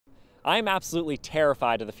I'm absolutely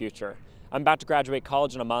terrified of the future. I'm about to graduate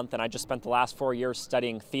college in a month, and I just spent the last 4 years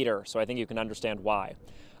studying theater, so I think you can understand why.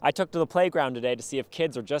 I took to the playground today to see if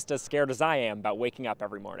kids are just as scared as I am about waking up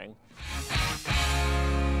every morning.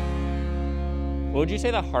 What would you say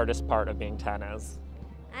the hardest part of being 10 is?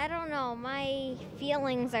 I don't know. My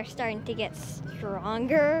feelings are starting to get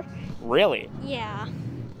stronger. Really? Yeah.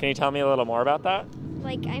 Can you tell me a little more about that?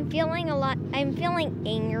 Like, I'm feeling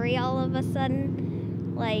angry all of a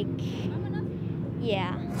sudden. Like,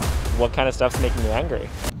 yeah. What kind of stuff's making you angry?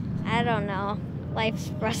 I don't know.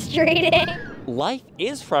 Life's frustrating. Life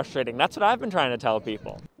is frustrating. That's what I've been trying to tell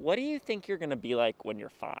people. What do you think you're going to be like when you're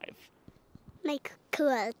 5? Like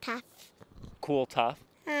cool, tough. Cool, tough?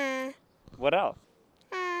 What else?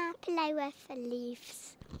 Play with the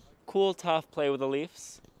leaves. Cool, tough, play with the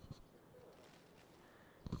Leafs?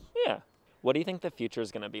 Yeah. What do you think the future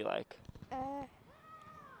is going to be like?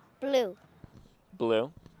 Blue.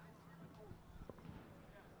 Blue?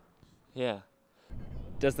 Yeah.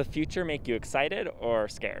 Does the future make you excited or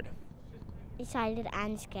scared? Excited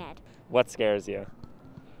and scared. What scares you?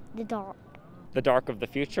 The dark. The dark of the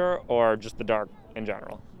future or just the dark in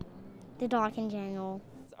general? The dark in general.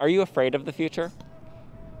 Are you afraid of the future?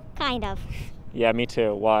 Kind of. Yeah, me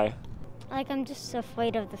too. Why? Like, I'm just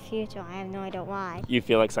afraid of the future. I have no idea why. You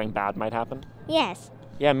feel like something bad might happen? Yes.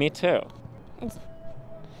 Yeah, me too. It's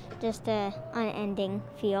just an unending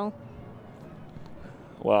feel.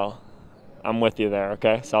 Well, I'm with you there,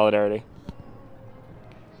 okay? Solidarity.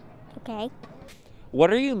 Okay.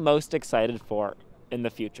 What are you most excited for in the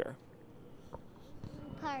future?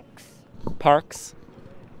 Parks. Parks?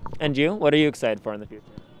 And you? What are you excited for in the future?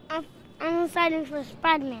 I'm excited for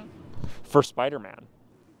Spider-Man. For Spider-Man.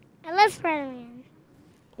 I love Spider-Man.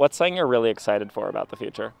 What's something you're really excited for about the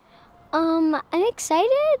future? I'm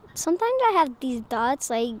excited. Sometimes I have these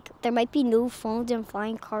thoughts, like there might be new phones and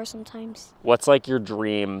flying cars sometimes. What's like your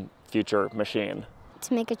dream future machine?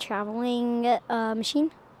 To make a traveling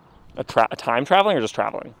machine. A time traveling or just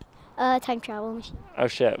traveling? Time travel machine. Oh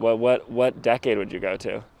shit, what decade would you go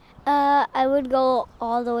to? I would go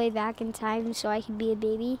all the way back in time so I could be a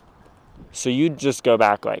baby. So you'd just go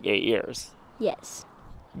back like 8 years? Yes.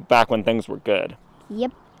 Back when things were good?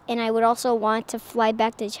 Yep. And I would also want to fly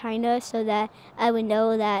back to China so that I would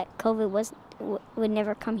know that COVID would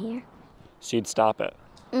never come here. So you'd stop it?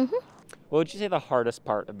 Mm-hmm. What would you say the hardest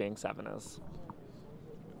part of being 7 is?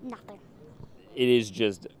 Nothing. It is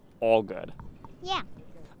just all good. Yeah.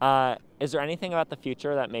 Is there anything about the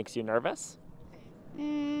future that makes you nervous?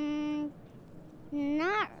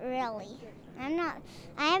 Not really. I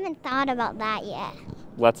haven't thought about that yet.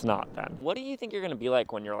 Let's not then. What do you think you're going to be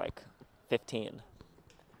like when you're like 15?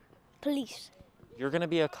 Police. You're going to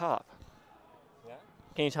be a cop. Yeah?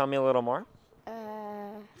 Can you tell me a little more?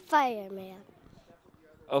 Fireman.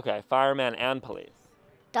 Okay, fireman and police.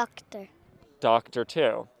 Doctor. Doctor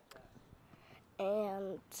too.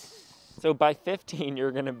 And So by 15,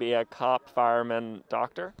 you're going to be a cop, fireman,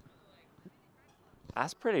 doctor?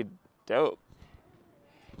 That's pretty dope.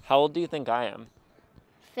 How old do you think I am?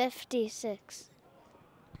 56.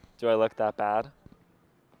 Do I look that bad?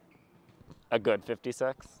 A good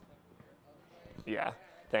 56? Yeah,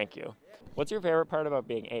 thank you. What's your favorite part about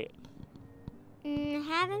being 8?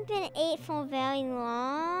 Haven't been 8 for very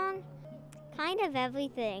long. Kind of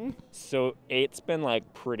everything. So 8's been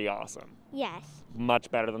like pretty awesome. Yes.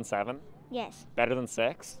 Much better than 7? Yes. Better than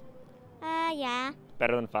 6? Yeah.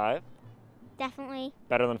 Better than 5? Definitely.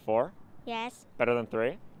 Better than 4? Yes. Better than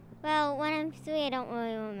 3? Well, when I'm 3, I don't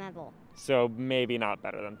really remember. So maybe not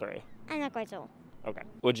better than 3. I'm not quite sure. Okay.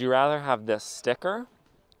 Would you rather have this sticker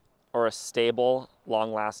or a stable,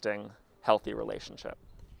 long-lasting, healthy relationship?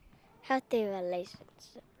 Healthy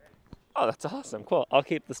relationship. Oh, that's awesome. Cool. I'll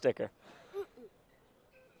keep the sticker.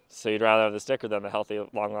 So you'd rather have the sticker than the healthy,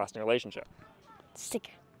 long-lasting relationship?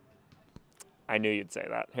 Sticker. I knew you'd say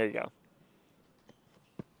that. Here you go.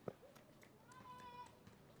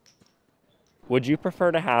 Would you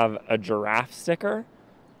prefer to have a giraffe sticker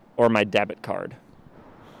or my debit card?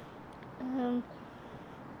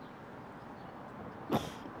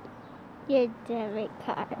 Your debit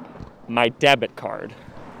card. My debit card.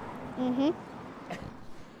 Mm-hmm.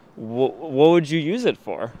 What would you use it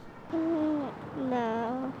for?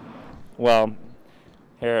 No. Well,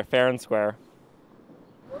 here, fair and square.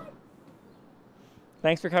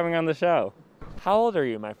 Thanks for coming on the show. How old are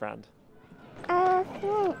you, my friend? I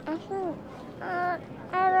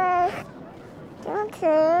was 22.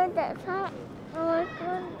 That's how I was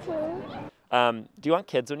 22. Do you want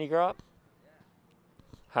kids when you grow up?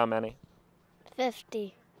 How many?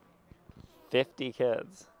 50. 50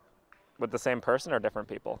 kids. With the same person or different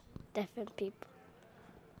people? Different people.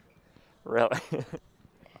 Really?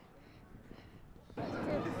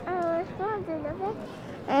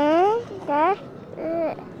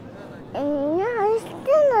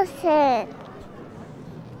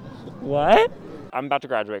 What? I'm about to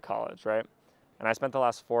graduate college, right? And I spent the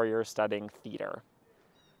last 4 years studying theater.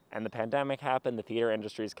 And the pandemic happened, the theater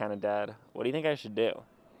industry is kind of dead. What do you think I should do?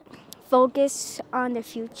 Focus on the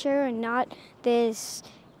future and not this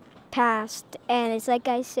past. And it's like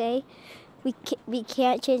I say, we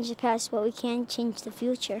can't change the past, but we can change the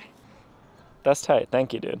future. That's tight.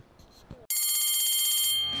 Thank you, dude.